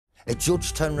A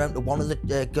judge turned around to one of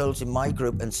the girls in my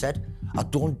group and said, "I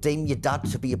don't deem your dad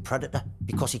to be a predator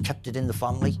because he kept it in the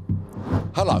family."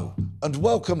 Hello and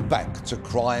welcome back to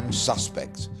Crime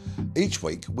Suspect. Each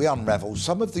week we unravel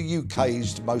some of the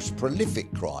UK's most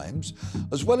prolific crimes,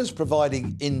 as well as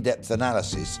providing in-depth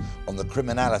analysis on the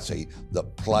criminality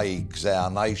that plagues our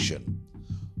nation.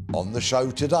 On the show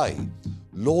today,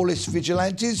 lawless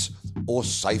vigilantes or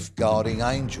safeguarding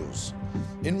angels?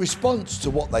 In response to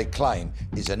what they claim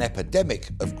is an epidemic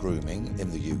of grooming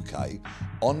in the UK,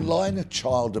 online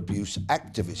child abuse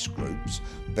activist groups,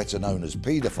 better known as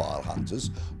paedophile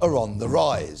hunters, are on the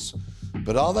rise.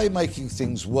 But are they making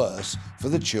things worse for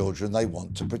the children they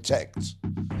want to protect?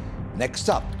 Next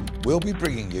up, we'll be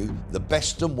bringing you the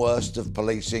best and worst of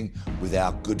policing with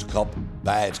our good cop,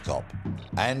 bad cop.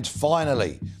 And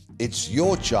finally, it's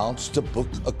your chance to book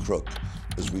a crook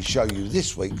as we show you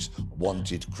this week's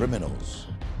wanted criminals.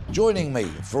 Joining me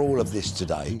for all of this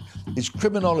today is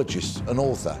criminologist and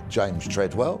author James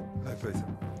Treadwell. Hi, Peter.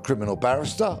 Criminal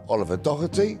barrister Oliver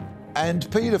Doherty, and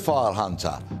paedophile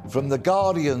hunter from the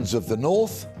Guardians of the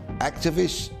North,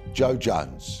 activist Joe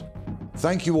Jones.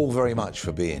 Thank you all very much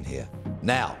for being here.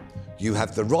 Now, you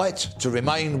have the right to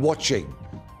remain watching.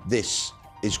 This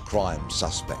is Crime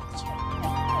Suspect.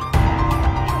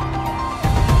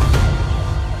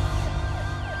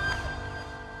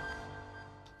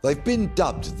 They've been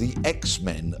dubbed the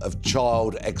X-Men of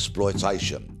child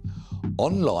exploitation.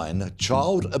 Online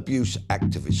child abuse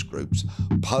activist groups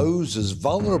pose as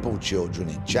vulnerable children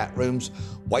in chat rooms,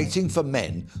 waiting for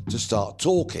men to start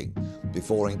talking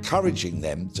before encouraging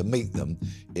them to meet them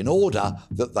in order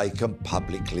that they can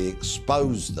publicly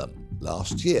expose them.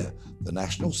 Last year, the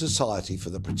National Society for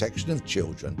the Protection of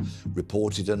Children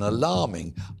reported an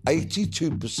alarming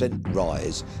 82%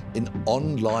 rise in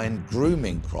online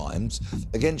grooming crimes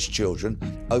against children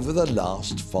over the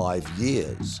last 5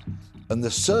 years. And the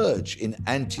surge in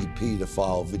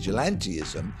anti-paedophile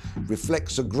vigilantism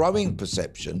reflects a growing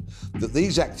perception that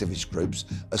these activist groups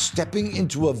are stepping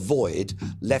into a void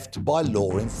left by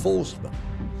law enforcement.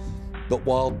 But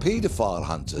while paedophile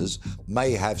hunters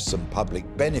may have some public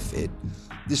benefit,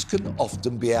 this can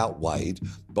often be outweighed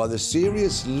by the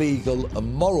serious legal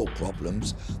and moral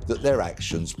problems that their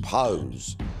actions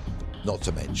pose. Not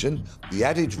to mention the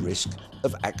added risk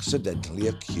of accidentally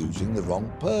accusing the wrong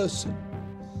person.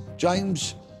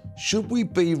 James, should we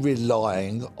be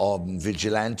relying on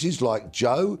vigilantes like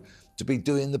Joe to be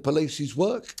doing the police's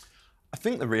work? I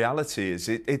think the reality is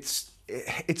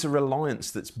it's a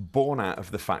reliance that's born out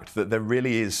of the fact that there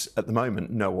really is, at the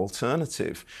moment, no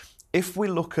alternative. If we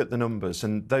look at the numbers,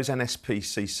 and those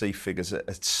NSPCC figures are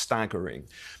staggering,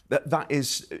 that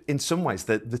is, in some ways,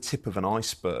 the tip of an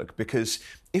iceberg. Because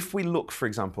if we look, for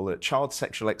example, at child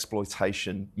sexual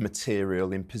exploitation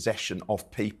material in possession of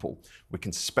people, we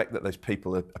can suspect that those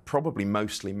people are probably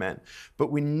mostly men. But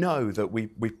we know that we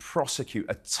prosecute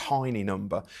a tiny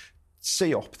number.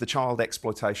 CEOP, the Child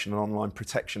Exploitation and Online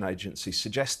Protection Agency,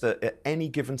 suggests that at any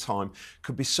given time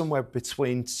could be somewhere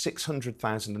between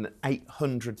 600,000 and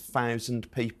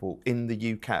 800,000 people in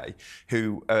the UK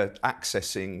who are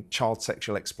accessing child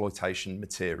sexual exploitation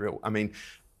material. I mean,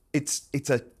 it's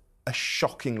a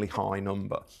shockingly high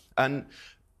number. And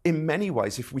in many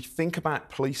ways, if we think about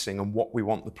policing and what we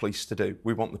want the police to do,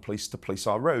 we want the police to police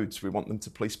our roads, we want them to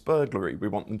police burglary, we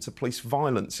want them to police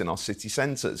violence in our city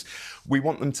centres, we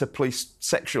want them to police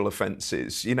sexual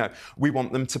offences, we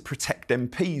want them to protect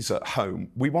MPs at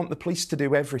home. We want the police to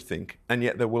do everything, and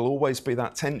yet there will always be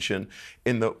that tension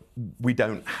in that we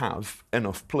don't have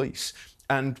enough police.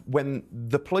 And when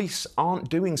the police aren't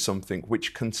doing something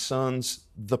which concerns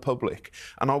the public,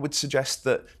 and I would suggest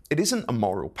that it isn't a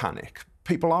moral panic.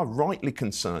 People are rightly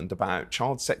concerned about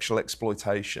child sexual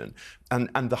exploitation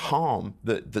and the harm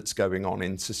that's going on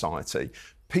in society.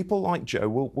 People like Joe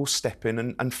will step in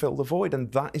and fill the void,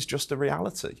 and that is just a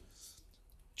reality.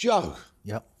 Joe,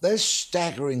 Yep. there's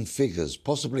staggering figures,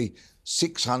 possibly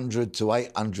 600 to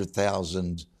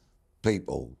 800,000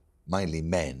 people, mainly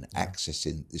men,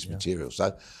 accessing this material.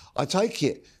 So I take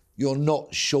it you're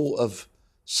not short of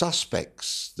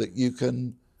suspects that you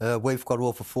can... We've got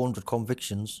over 400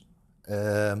 convictions.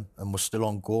 And we're still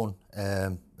ongoing.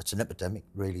 It's an epidemic,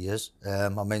 really is. I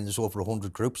mean, there's over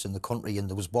 100 groups in the country, and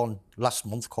there was one last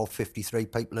month called 53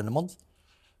 people in a month.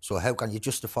 So how can you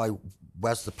justify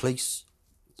where's the police?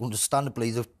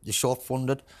 Understandably, they're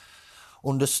short-funded,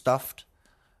 understaffed,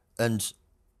 and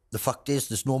the fact is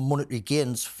there's no monetary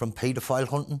gains from paedophile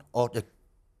hunting or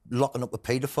locking up a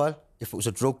paedophile. If it was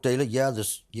a drug dealer, yeah,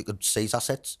 you could seize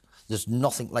assets. There's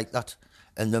nothing like that.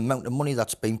 And the amount of money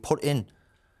that's been put in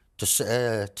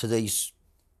to these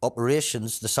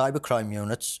operations, the cybercrime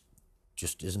units,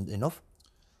 just isn't enough.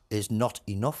 Is not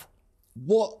enough.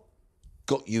 What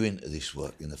got you into this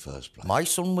work in the first place? My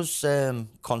son was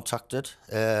contacted.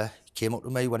 He came up to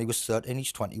me when he was 13.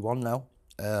 He's 21 now.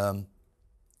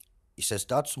 He says,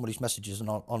 "Dad, somebody's messages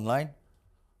are online. I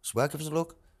swear, give us a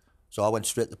look." So I went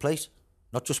straight to the police.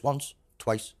 Not just once,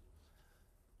 twice.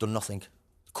 Done nothing.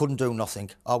 Couldn't do nothing.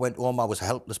 I went home. I was a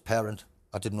helpless parent.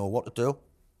 I didn't know what to do.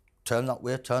 Turn that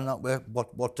way, turn that way.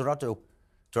 What did I do?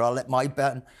 Did I let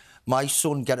my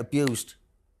son get abused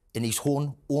in his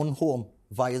own home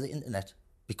via the internet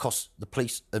because the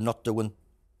police are not doing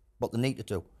what they need to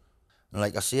do? And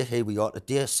like I say, here we are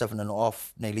today,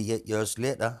 7.5, nearly 8 years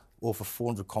later, over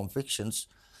 400 convictions.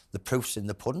 The proof's in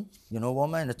the pudding, you know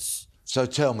what I mean? So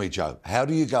tell me, Joe, how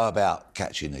do you go about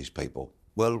catching these people?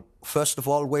 Well, first of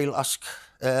all, we'll ask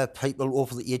people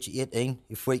over the age of 18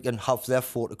 if we can have their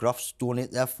photographs,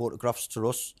 donate their photographs to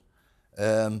us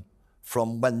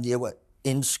from when they were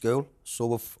in school. So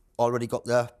we've already got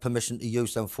their permission to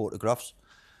use them photographs.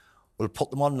 We'll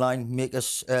put them online, make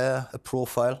us a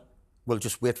profile. We'll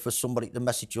just wait for somebody to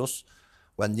message us.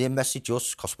 When they message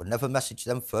us, because we'll never message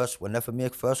them first, we'll never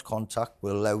make first contact,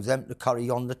 we'll allow them to carry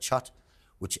on the chat,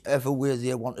 whichever way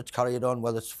they want to carry it on,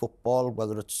 whether it's football,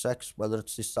 whether it's sex, whether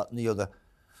it's this, that and the other.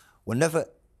 We'll never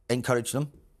encourage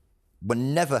them. We'll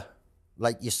never,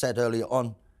 like you said earlier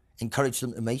on, encourage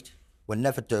them to meet. We'll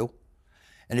never do.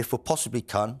 And if we possibly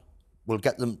can, we'll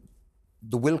get them,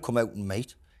 they will come out and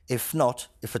meet. If not,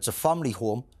 if it's a family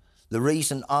home, the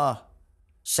reason I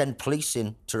send police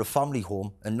in to a family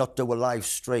home and not do a live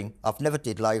stream, I've never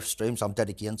did live streams, I'm dead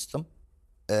against them,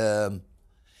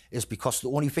 is because the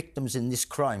only victims in this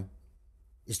crime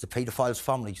is the paedophiles'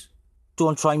 families.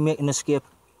 Don't try and make an escape.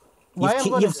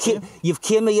 Escape? You've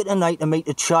came here tonight to meet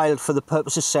a child for the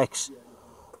purpose of sex.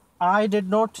 I did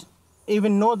not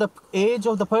even know the age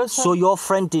of the person. So your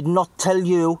friend did not tell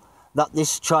you that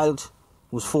this child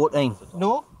was 14?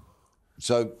 No.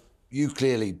 So you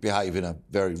clearly behave in a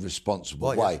very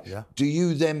responsible way. Yeah. Do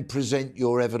you then present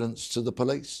your evidence to the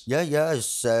police?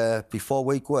 Yeah. Before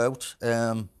we go out,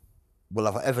 we'll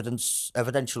have an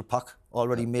evidential pack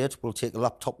already made. We'll take a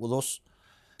laptop with us.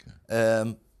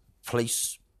 Okay.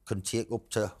 Police can take up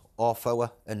to half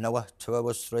hour, an hour, 2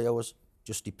 hours, 3 hours.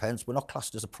 Just depends. We're not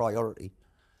classed as a priority.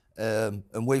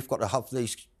 And we've got to have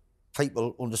these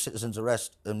people under citizen's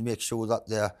arrest and make sure that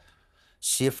their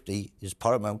safety is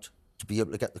paramount to be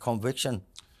able to get the conviction.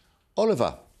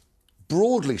 Oliver,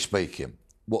 broadly speaking,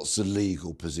 what's the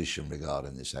legal position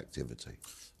regarding this activity?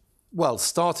 Well,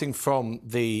 starting from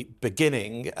the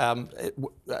beginning,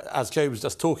 as Joe was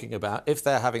just talking about, if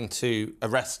they're having to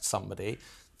arrest somebody,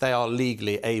 they are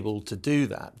legally able to do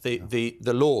that.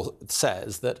 The law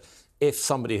says that if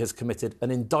somebody has committed an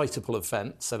indictable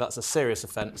offence, so that's a serious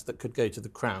offence that could go to the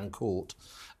Crown Court,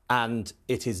 and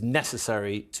it is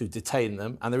necessary to detain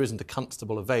them, and there isn't a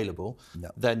constable available,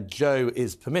 then Joe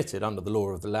is permitted under the law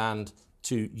of the land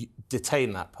to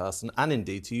detain that person and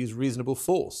indeed to use reasonable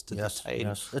force to detain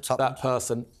that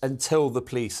person until the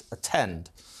police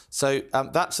attend. So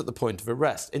that's at the point of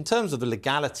arrest. In terms of the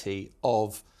legality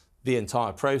of the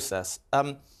entire process,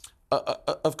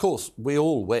 of course, we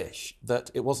all wish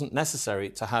that it wasn't necessary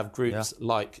to have groups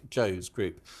like Joe's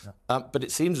group, but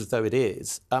it seems as though it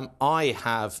is. I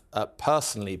have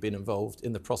personally been involved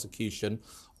in the prosecution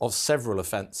of several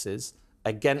offences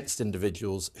against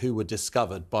individuals who were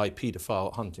discovered by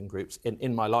paedophile hunting groups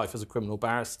in my life as a criminal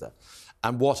barrister.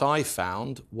 And what I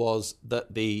found was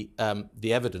that the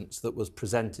evidence that was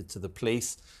presented to the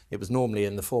police, it was normally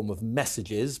in the form of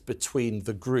messages between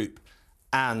the group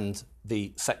and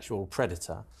the sexual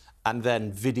predator, and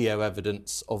then video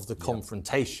evidence of the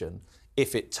confrontation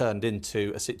if it turned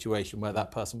into a situation where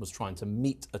that person was trying to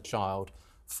meet a child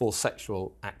for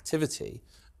sexual activity,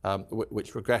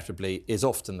 which regrettably is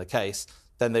often the case,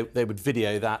 then they would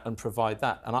video that and provide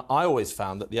that. And I always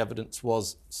found that the evidence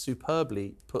was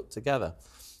superbly put together.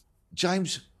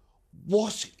 James,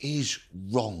 what is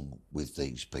wrong with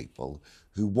these people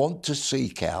who want to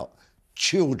seek out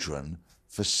children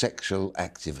for sexual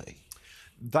activity?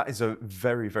 That is a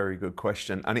very, very good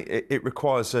question, and it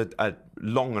requires a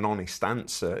long and honest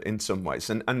answer in some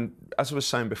ways. And as I was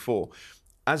saying before,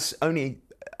 as only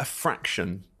a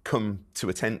fraction come to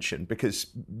attention, because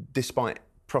despite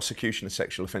prosecution of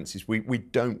sexual offences, we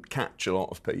don't catch a lot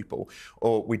of people,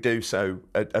 or we do so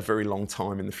a very long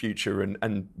time in the future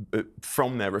and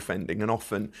from their offending, and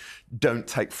often don't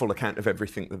take full account of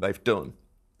everything that they've done.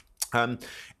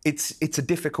 It's a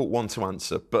difficult one to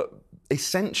answer, but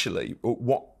essentially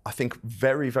what I think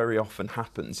very, very often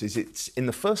happens is it's, in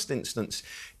the first instance,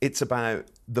 it's about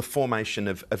the formation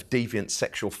of deviant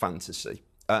sexual fantasy.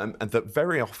 and that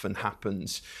very often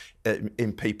happens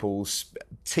in people's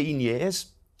teen years.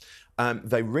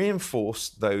 They reinforce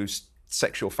those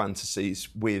sexual fantasies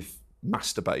with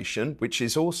masturbation, which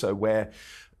is also where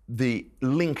the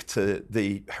link to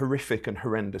the horrific and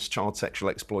horrendous child sexual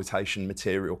exploitation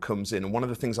material comes in. And one of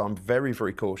the things I'm very,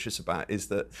 very cautious about is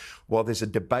that while there's a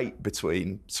debate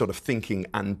between sort of thinking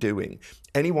and doing,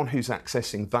 anyone who's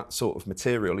accessing that sort of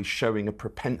material is showing a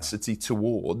propensity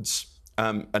towards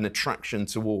an attraction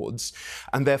towards,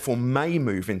 and therefore may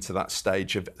move into that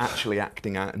stage of actually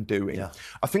acting out and doing. Yeah.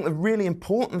 I think the really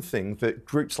important thing that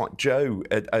groups like Joe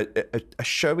are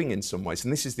showing in some ways,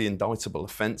 and this is the indictable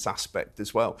offence aspect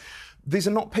as well, these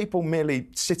are not people merely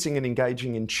sitting and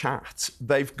engaging in chat.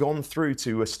 They've gone through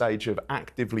to a stage of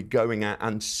actively going out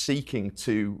and seeking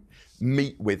to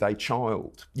meet with a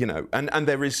child, you know, and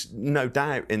there is no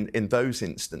doubt in those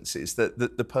instances that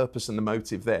the purpose and the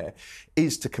motive there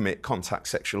is to commit contact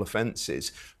sexual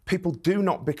offences. People do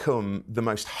not become the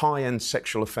most high-end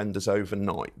sexual offenders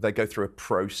overnight. They go through a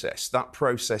process. That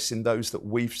process, in those that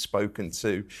we've spoken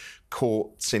to,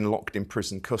 courts in locked in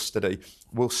prison custody,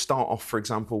 will start off, for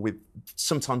example, with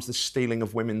sometimes the stealing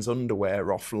of women's underwear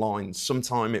offline.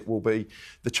 Sometimes it will be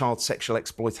the child sexual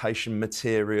exploitation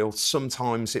material.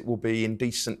 Sometimes it will be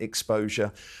indecent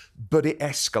exposure, but it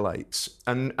escalates.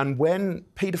 And when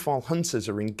paedophile hunters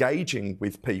are engaging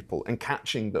with people and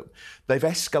catching them, they've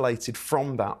escalated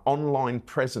from that online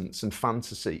presence and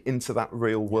fantasy into that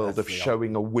real world of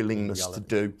showing a willingness to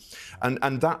do.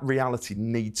 And that reality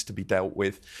needs to be dealt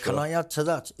with. Can I add to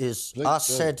that? I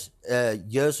said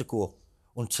years ago,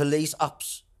 until these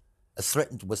apps are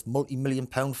threatened with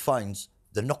multi-million-pound fines,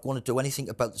 they're not going to do anything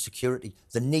about the security.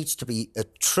 There needs to be a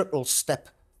triple step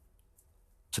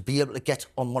to be able to get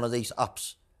on one of these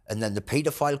apps. And then the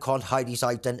paedophile can't hide his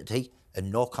identity,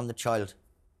 and nor can the child.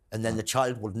 And then the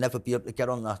child will never be able to get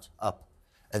on that app.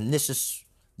 And this is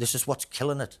what's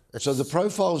killing it. So the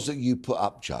profiles that you put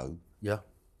up, Joe,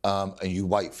 and you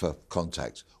wait for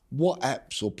contact, what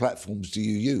apps or platforms do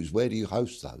you use? Where do you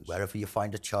host those? Wherever you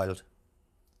find a child.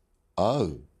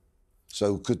 Oh,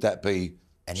 so could that be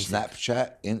anything.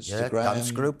 Snapchat, Instagram? Yeah,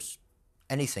 dance groups,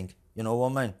 anything. You know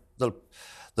what I mean?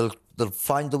 They'll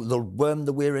worm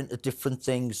their way into different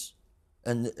things,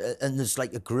 and there's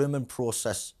like a grooming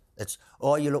process. It's,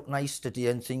 oh, you look nice today,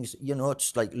 and things, you know,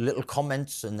 it's like little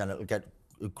comments, and then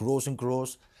it grows and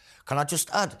grows. Can I just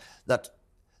add that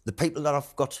the people that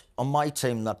I've got on my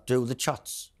team that do the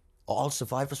chats are all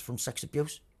survivors from sex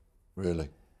abuse. Really?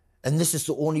 And this is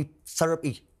the only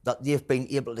therapy that they've been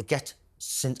able to get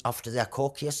since after their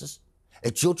court cases. A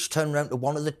judge turned around to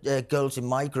one of the girls in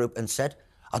my group and said,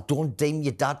 I don't deem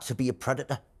your dad to be a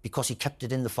predator because he kept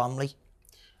it in the family.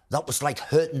 That was like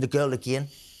hurting the girl again.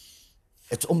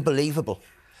 It's unbelievable.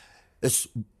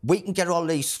 We can get all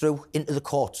these through into the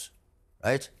courts,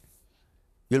 right?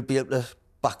 You'll be able to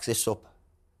back this up.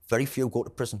 Very few go to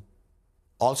prison.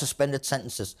 All suspended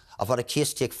sentences. I've had a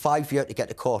case take 5 years to get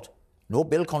to court. No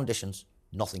bail conditions,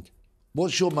 nothing.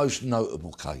 What's your most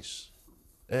notable case?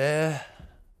 A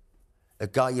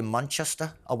guy in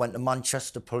Manchester. I went to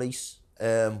Manchester Police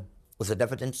with an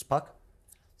evidence pack.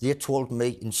 They told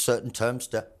me in certain terms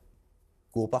to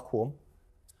go back home,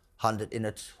 hand it in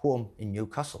at home in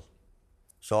Newcastle.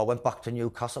 So I went back to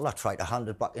Newcastle. I tried to hand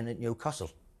it back in at Newcastle.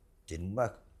 Didn't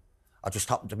work. I just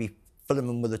happened to be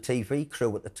filming with a TV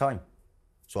crew at the time.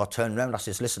 So I turned around and I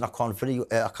says, listen, I can't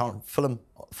film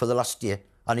for the last year.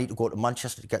 I need to go to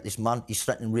Manchester to get this man. He's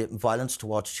threatening rape and violence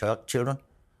towards children.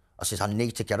 I says, I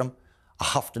need to get him. I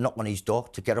have to knock on his door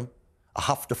to get him. I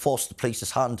have to force the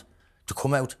police's hand to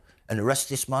come out and arrest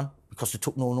this man because they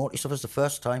took no notice of us the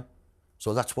first time.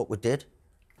 So that's what we did.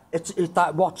 It's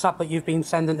that WhatsApp that you've been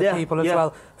sending to people as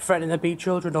well, threatening to beat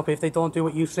children up if they don't do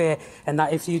what you say, and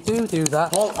that if you do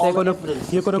that,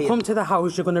 you're going to come to the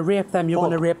house, you're going to rape them, you're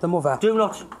going to rape the mother. Do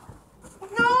not.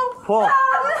 No. Paul,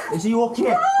 is he okay?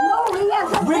 No, he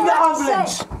hasn't. Ring the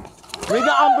ambulance. Ring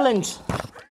the ambulance.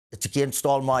 It's against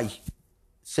all my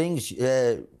things,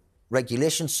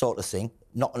 regulations sort of thing,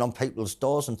 knocking on people's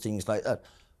doors and things like that.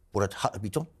 But it had to be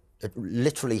done. It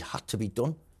literally had to be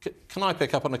done. Can I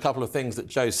pick up on a couple of things that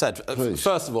Joe said? Please.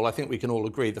 First of all, I think we can all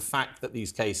agree the fact that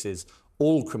these cases,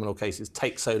 all criminal cases,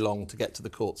 take so long to get to the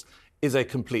courts is a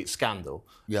complete scandal.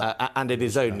 Yeah. And it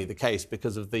is only the case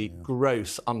because of the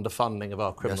gross underfunding of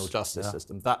our criminal justice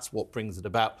system. That's what brings it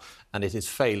about, and it is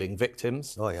failing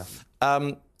victims. Oh, yeah.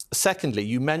 Secondly,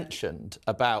 you mentioned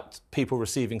about people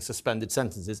receiving suspended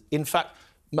sentences. In fact,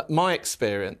 my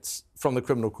experience from the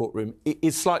criminal courtroom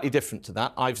is slightly different to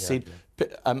that. I've seen,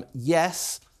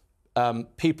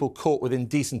 people caught with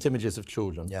indecent images of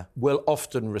children will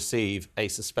often receive a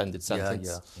suspended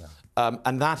sentence.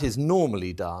 And that is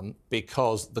normally done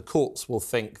because the courts will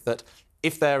think that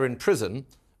if they're in prison,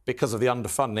 because of the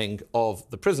underfunding of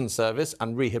the prison service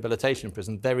and rehabilitation in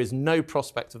prison, there is no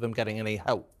prospect of them getting any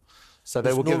help. So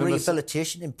they will give them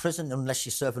rehabilitation in prison unless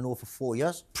you're serving over 4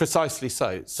 years. Precisely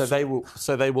so. So they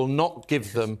will not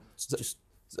give them.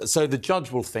 So the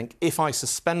judge will think, if I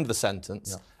suspend the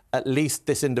sentence, at least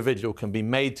this individual can be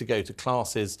made to go to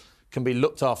classes, can be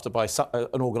looked after by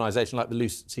an organisation like the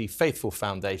Lucy Faithfull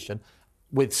Foundation,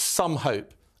 with some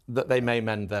hope that they may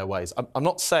mend their ways. I'm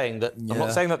not saying that. I'm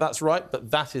not saying that that's right, but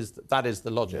that is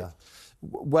the logic.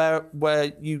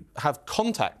 Where you have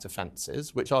contact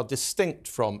offences, which are distinct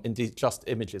from indeed just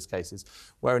images cases,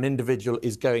 where an individual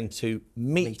is going to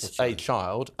meet a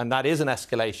child, and that is an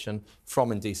escalation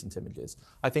from indecent images.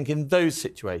 I think in those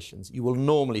situations, you will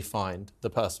normally find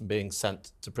the person being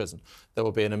sent to prison. There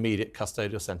will be an immediate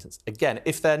custodial sentence. Again,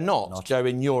 if they're not, Joe,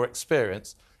 in your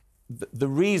experience, the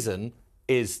reasoning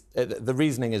is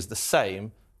the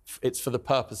same. It's for the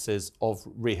purposes of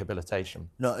rehabilitation.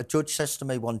 No, a judge says to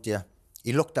me one day,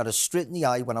 he looked at us straight in the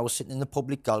eye when I was sitting in the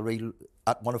public gallery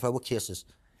at one of our cases.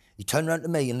 He turned around to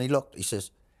me and he says,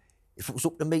 if it was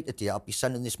up to me today, I'd be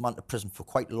sending this man to prison for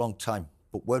quite a long time,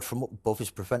 but word from up above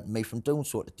is preventing me from doing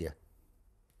so today.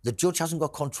 The judge hasn't got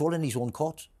control in his own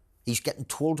court. He's getting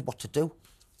told what to do.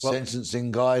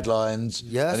 Sentencing guidelines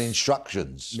and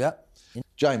instructions. Yeah.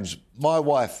 James, my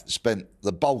wife spent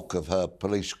the bulk of her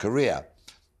police career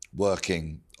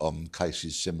working on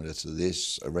cases similar to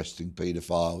this, arresting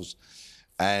paedophiles,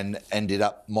 and ended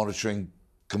up monitoring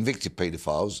convicted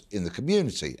paedophiles in the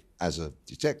community as a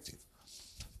detective.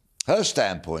 Her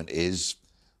standpoint is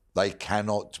they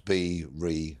cannot be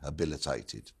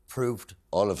rehabilitated. Proved.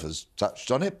 Oliver's touched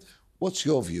on it. What's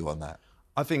your view on that?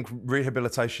 I think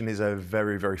rehabilitation is a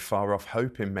very, very far off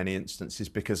hope in many instances,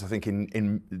 because I think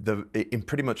in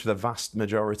pretty much the vast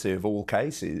majority of all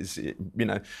cases,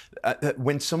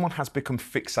 when someone has become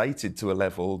fixated to a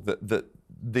level that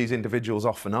these individuals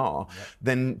often are,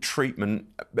 then treatment,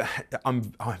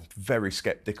 I'm very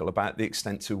sceptical about the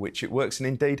extent to which it works. And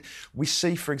indeed, we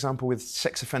see, for example, with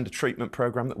sex offender treatment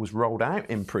programme that was rolled out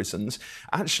in prisons,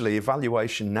 actually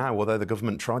evaluation now, although the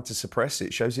government tried to suppress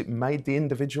it, shows it made the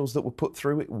individuals that were put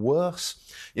through it worse.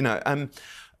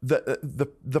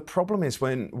 The problem is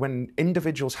when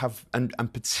individuals have, and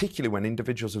particularly when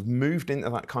individuals have moved into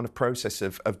that kind of process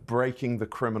of breaking the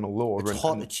criminal law. It's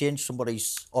hard to change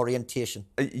somebody's orientation.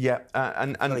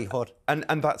 And very hard.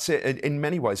 And that's it. In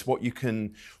many ways, what you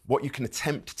can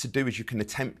attempt to do is you can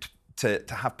attempt to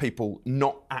have people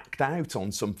not act out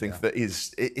on something that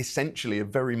is essentially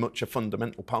very much a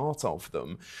fundamental part of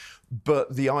them.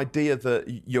 But the idea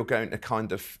that you're going to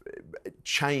kind of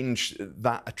change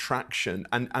that attraction,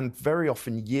 and very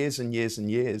often years and years and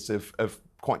years of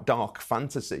quite dark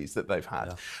fantasies that they've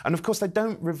had. And of course, they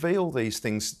don't reveal these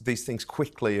things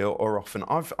quickly or often.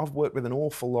 I've worked with an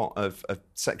awful lot of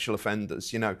sexual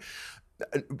offenders,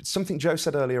 Something Joe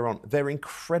said earlier on, they're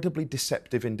incredibly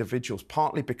deceptive individuals,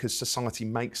 partly because society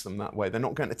makes them that way. They're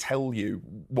not going to tell you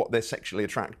what they're sexually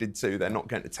attracted to. They're not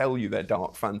going to tell you their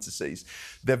dark fantasies.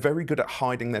 They're very good at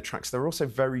hiding their tracks. They're also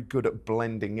very good at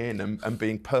blending in and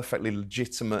being perfectly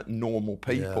legitimate, normal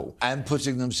people. And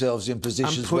putting themselves in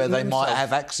positions where they might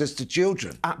have access to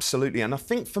children. Absolutely. And I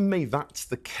think for me, that's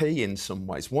the key in some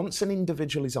ways. Once an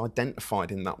individual is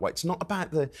identified in that way, it's not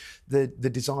about the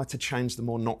desire to change them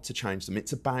or not to change them.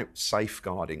 It's about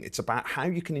safeguarding. It's about how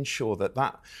you can ensure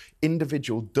that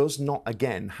individual does not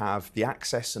again have the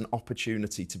access and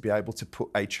opportunity to be able to put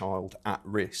a child at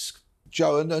risk.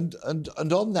 Joe, and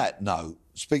on that note,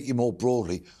 speaking more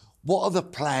broadly, what are the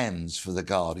plans for the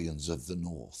Guardians of the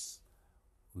North?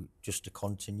 Just to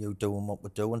continue doing what we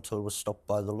do until we're stopped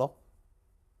by the law.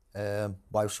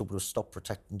 Why should we stop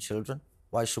protecting children?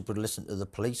 Why should we listen to the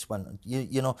police when,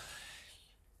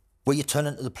 when you turn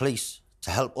into the police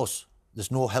to help us, there's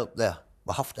no help there.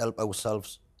 We have to help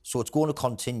ourselves. So it's going to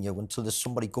continue until there's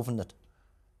somebody governing it.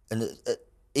 And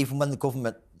even when the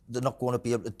government, they're not going to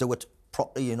be able to do it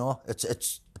properly,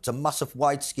 It's a massive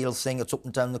wide-scale thing. It's up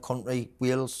and down the country,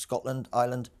 Wales, Scotland,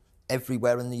 Ireland,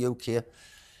 everywhere in the UK.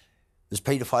 There's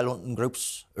paedophile hunting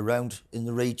groups around in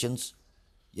the regions.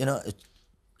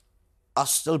 I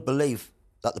still believe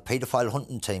that the paedophile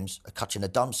hunting teams are catching a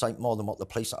damn sight more than what the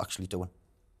police are actually doing.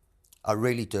 I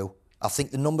really do. I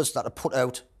think the numbers that are put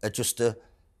out are just to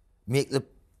make the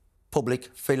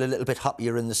public feel a little bit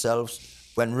happier in themselves,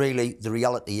 when really the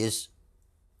reality is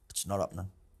it's not happening.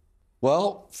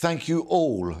 Well, thank you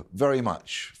all very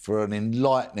much for an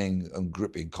enlightening and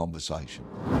gripping conversation.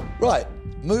 Right,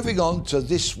 moving on to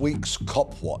this week's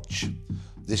Cop Watch.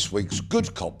 This week's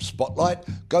Good Cop Spotlight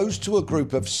goes to a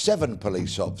group of 7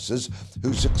 police officers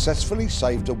who successfully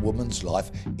saved a woman's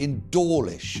life in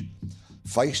Dawlish.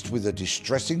 Faced with a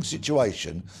distressing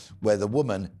situation where the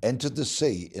woman entered the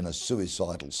sea in a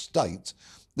suicidal state,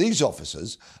 these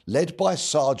officers, led by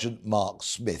Sergeant Mark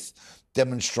Smith,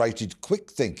 demonstrated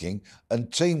quick thinking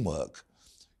and teamwork.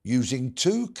 Using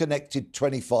 2 connected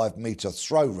 25-metre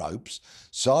throw ropes,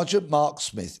 Sergeant Mark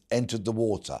Smith entered the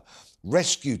water,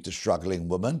 rescued the struggling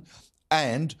woman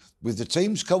and, with the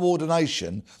team's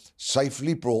coordination,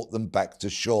 safely brought them back to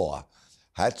shore.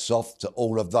 Hats off to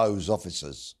all of those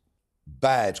officers.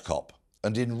 Bad cop.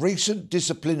 And in recent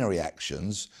disciplinary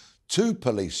actions, 2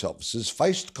 police officers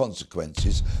faced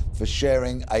consequences for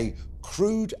sharing a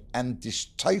crude and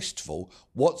distasteful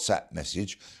WhatsApp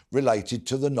message related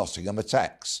to the Nottingham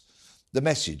attacks. The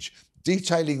message,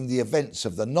 detailing the events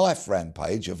of the knife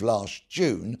rampage of last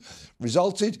June,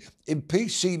 resulted in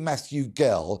PC Matthew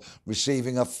Gell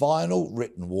receiving a final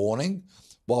written warning,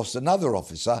 whilst another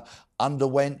officer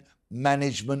underwent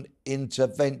management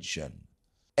intervention.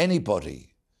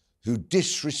 Anybody who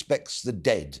disrespects the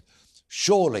dead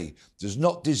surely does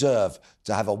not deserve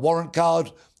to have a warrant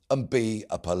card and be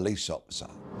a police officer.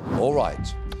 All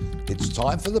right, it's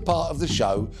time for the part of the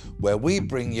show where we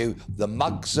bring you the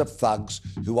mugs of thugs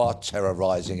who are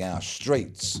terrorising our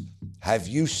streets. Have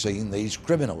you seen these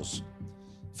criminals?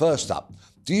 First up,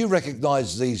 do you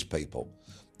recognise these people?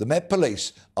 The Met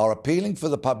Police are appealing for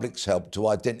the public's help to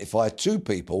identify 2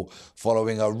 people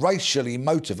following a racially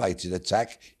motivated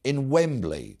attack in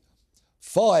Wembley.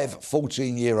 5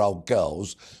 14-year-old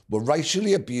girls were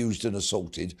racially abused and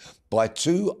assaulted by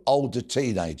 2 older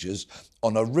teenagers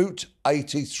on a Route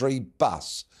 83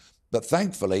 bus, but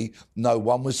thankfully no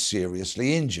one was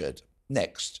seriously injured.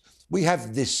 Next, we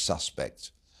have this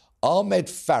suspect. Ahmed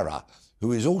Farah,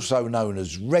 who is also known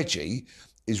as Reggie,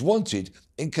 is wanted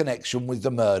in connection with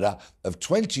the murder of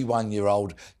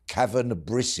 21-year-old Cavan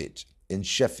Brissett in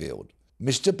Sheffield.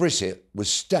 Mr Brissett was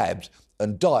stabbed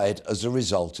and died as a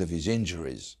result of his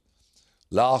injuries.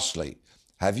 Lastly,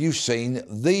 have you seen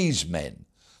these men?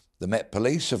 The Met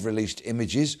Police have released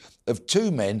images of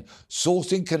 2 men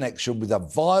sought in connection with a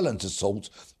violent assault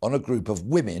on a group of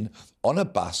women on a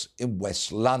bus in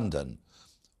West London.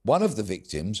 One of the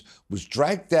victims was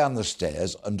dragged down the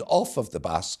stairs and off of the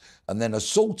bus and then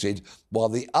assaulted, while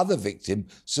the other victim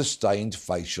sustained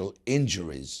facial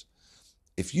injuries.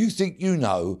 If you think you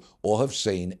know or have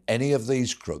seen any of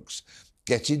these crooks,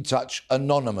 get in touch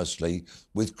anonymously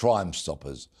with Crime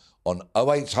Stoppers on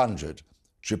 0800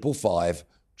 555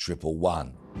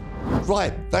 111.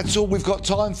 Right, that's all we've got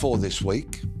time for this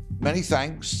week. Many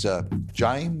thanks to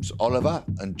James, Oliver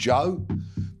and Joe.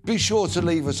 Be sure to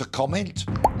leave us a comment,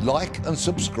 like and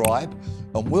subscribe,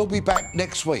 and we'll be back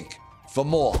next week for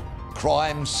more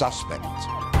Crime Suspect.